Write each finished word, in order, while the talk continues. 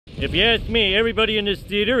If you ask me, everybody in this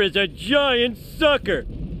theater is a giant sucker.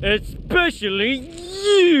 Especially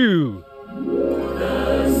you!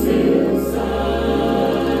 The Simpsons.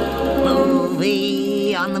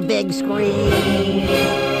 Movie on the big screen.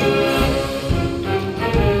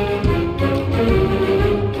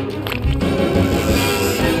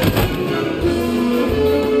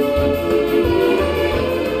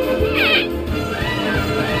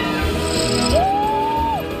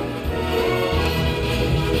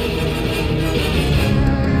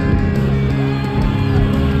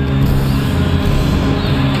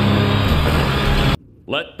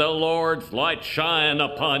 Let the Lord's light shine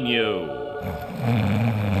upon you.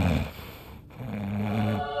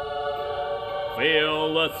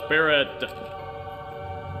 Feel the Spirit.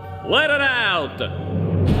 Let it out.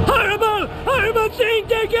 Horrible! Horrible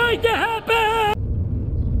things are going to happen!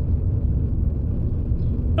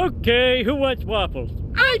 Okay, who wants waffles?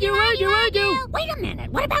 I do. Wait a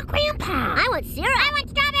minute, what about Grandpa? I want syrup. I want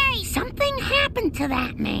strawberries. Something happened to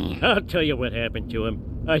that man. I'll tell you what happened to him.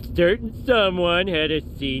 A certain someone had a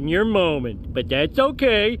senior moment, but that's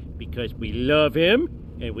okay because we love him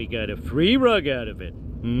and we got a free rug out of it.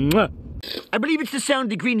 Mwah! I believe it's the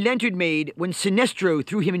sound the Green Lantern made when Sinestro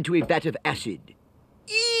threw him into a vat of acid.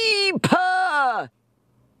 Eepa!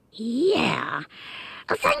 Yeah.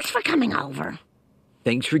 Thanks for coming over.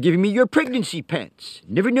 Thanks for giving me your pregnancy pants.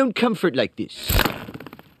 Never known comfort like this.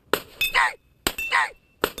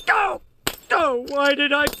 Oh, why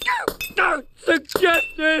did I suggest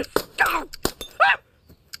this? Oh!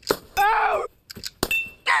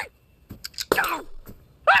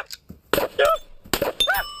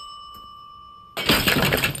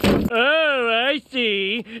 Oh, I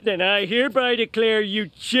see. Then I hereby declare you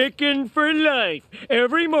chicken for life.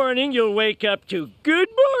 Every morning you'll wake up to "Good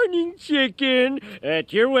morning, chicken."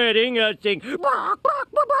 At your wedding, I'll sing "Bark, bark,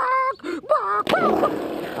 bark, bark,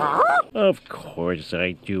 bark." Of course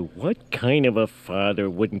I do. What kind of a father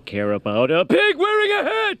wouldn't care about a pig wearing a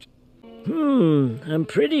hat? I'm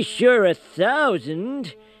pretty sure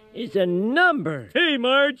 1,000 is a number. Hey,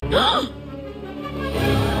 Marge.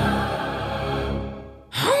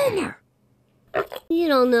 Homer! You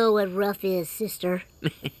don't know what rough is, sister.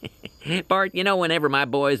 Bart, you know, whenever my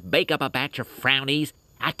boys bake up a batch of frownies,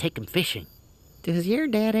 I take them fishing. Does your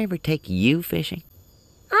dad ever take you fishing?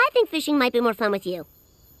 I think fishing might be more fun with you.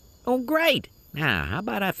 Oh, great. Now, how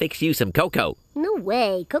about I fix you some cocoa? No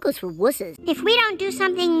way. Cocoa's for wusses. If we don't do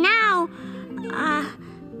something now...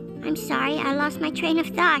 I'm sorry, I lost my train of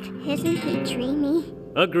thought. Isn't he dreamy?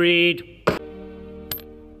 Agreed.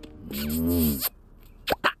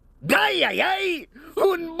 Ay, ay, ay!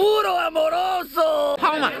 Un burro amoroso!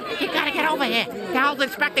 Homer, you gotta get over here. The health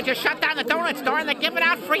inspector just shut down the donut store and they're giving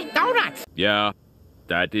out free donuts. Yeah,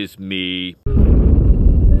 that is me.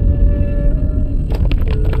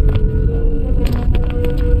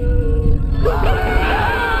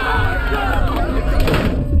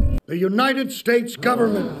 The United States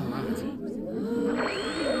government.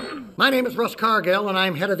 My name is Russ Cargill, and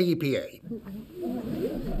I'm head of the EPA.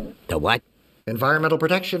 The what? Environmental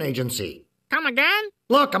Protection Agency. Come again?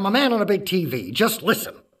 Look, I'm a man on a big TV. Just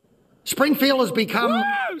listen. Springfield has become...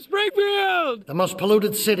 Woo! Springfield! ...the most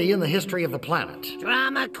polluted city in the history of the planet.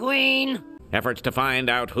 Drama queen. Efforts to find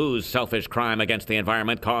out whose selfish crime against the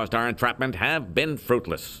environment caused our entrapment have been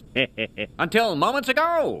fruitless. Until moments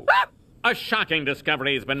ago, a shocking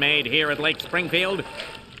discovery has been made here at Lake Springfield.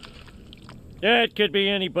 That could be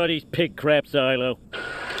anybody's pig crap silo.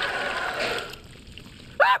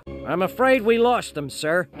 I'm afraid we lost them,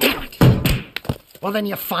 sir. Damn it! Well, then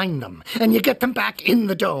you find them, and you get them back in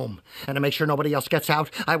the dome. And to make sure nobody else gets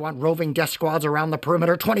out, I want roving death squads around the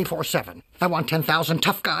perimeter 24/7. I want 10,000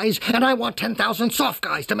 tough guys, and I want 10,000 soft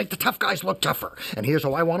guys to make the tough guys look tougher. And here's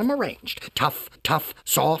how I want them arranged. Tough, tough,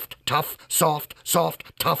 soft, tough, soft,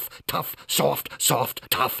 soft, tough, tough, soft, soft,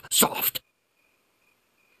 tough, soft.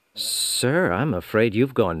 Sir, I'm afraid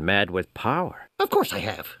you've gone mad with power. Of course I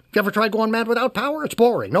have. You ever tried going mad without power? It's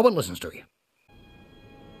boring. No one listens to you.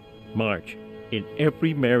 Marge, in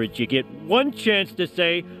every marriage you get one chance to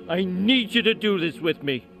say, I need you to do this with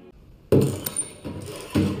me.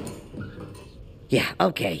 Yeah,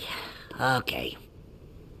 okay. Okay.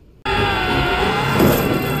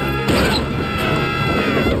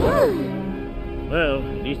 Well,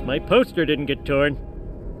 at least my poster didn't get torn.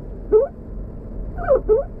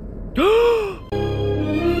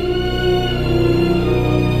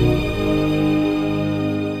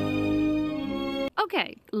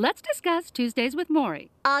 Okay, let's discuss Tuesdays with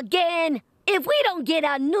Maury. Again? If we don't get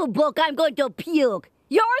a new book, I'm going to puke.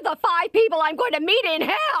 You're the 5 people I'm going to meet in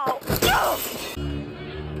hell!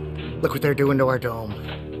 Look what they're doing to our dome.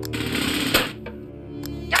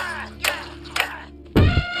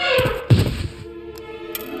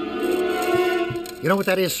 You know what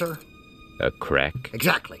that is, sir? A crack?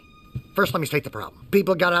 Exactly. First, let me state the problem.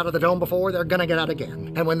 People got out of the dome before, they're gonna get out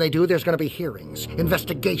again. And when they do, there's gonna be hearings,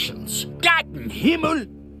 investigations. Gotten Himmel!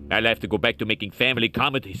 I'll have to go back to making family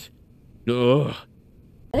comedies. Ugh.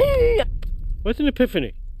 What's an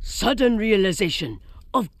epiphany? Sudden realization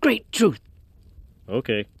of great truth.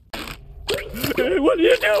 Okay. Hey, what are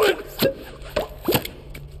you doing?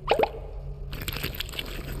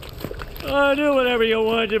 Do whatever you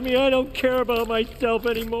want of me. I don't care about myself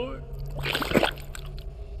anymore.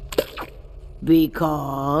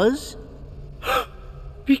 Because?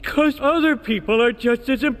 Because other people are just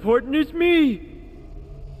as important as me.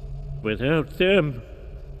 Without them,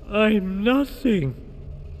 I'm nothing.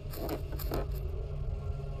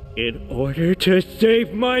 In order to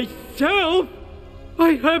save myself, I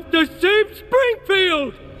have to save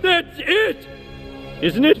Springfield! That's it!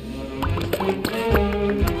 Isn't it?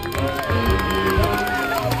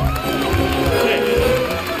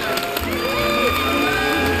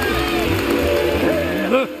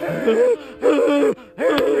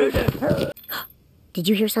 Did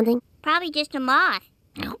you hear something? Probably just a moth.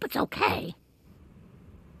 I hope it's okay.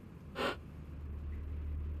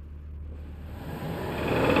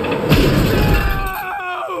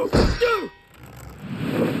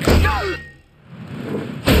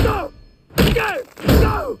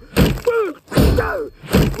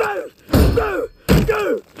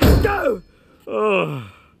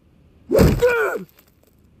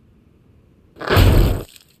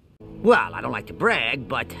 Well, I don't like to brag,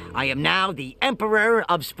 but I am now the Emperor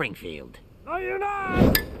of Springfield. Are you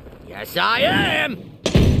not? Yes, I am!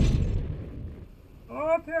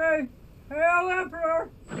 Okay. Hail, Emperor!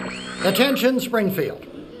 Attention, Springfield.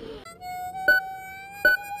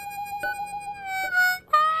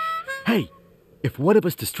 Hey, if one of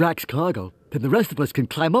us distracts cargo, then the rest of us can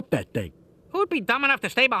climb up that thing. Who'd be dumb enough to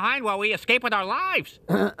stay behind while we escape with our lives?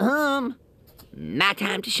 My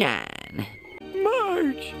time to shine.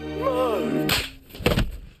 Marge! Marge!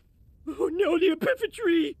 Oh no, the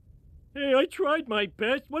epiphany! Hey, I tried my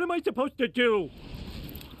best. What am I supposed to do?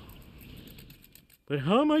 But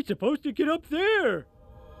how am I supposed to get up there?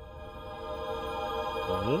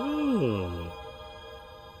 Oh.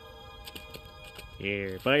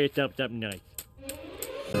 Here, buy yourself something nice.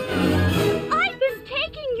 I've been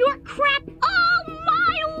taking your crap all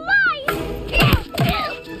my life!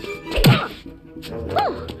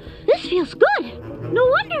 Oh, this feels good. No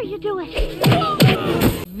wonder you do it.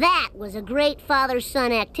 That was a great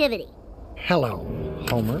father-son activity. Hello,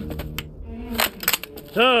 Homer.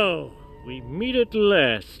 So, we meet at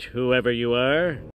last, whoever you are.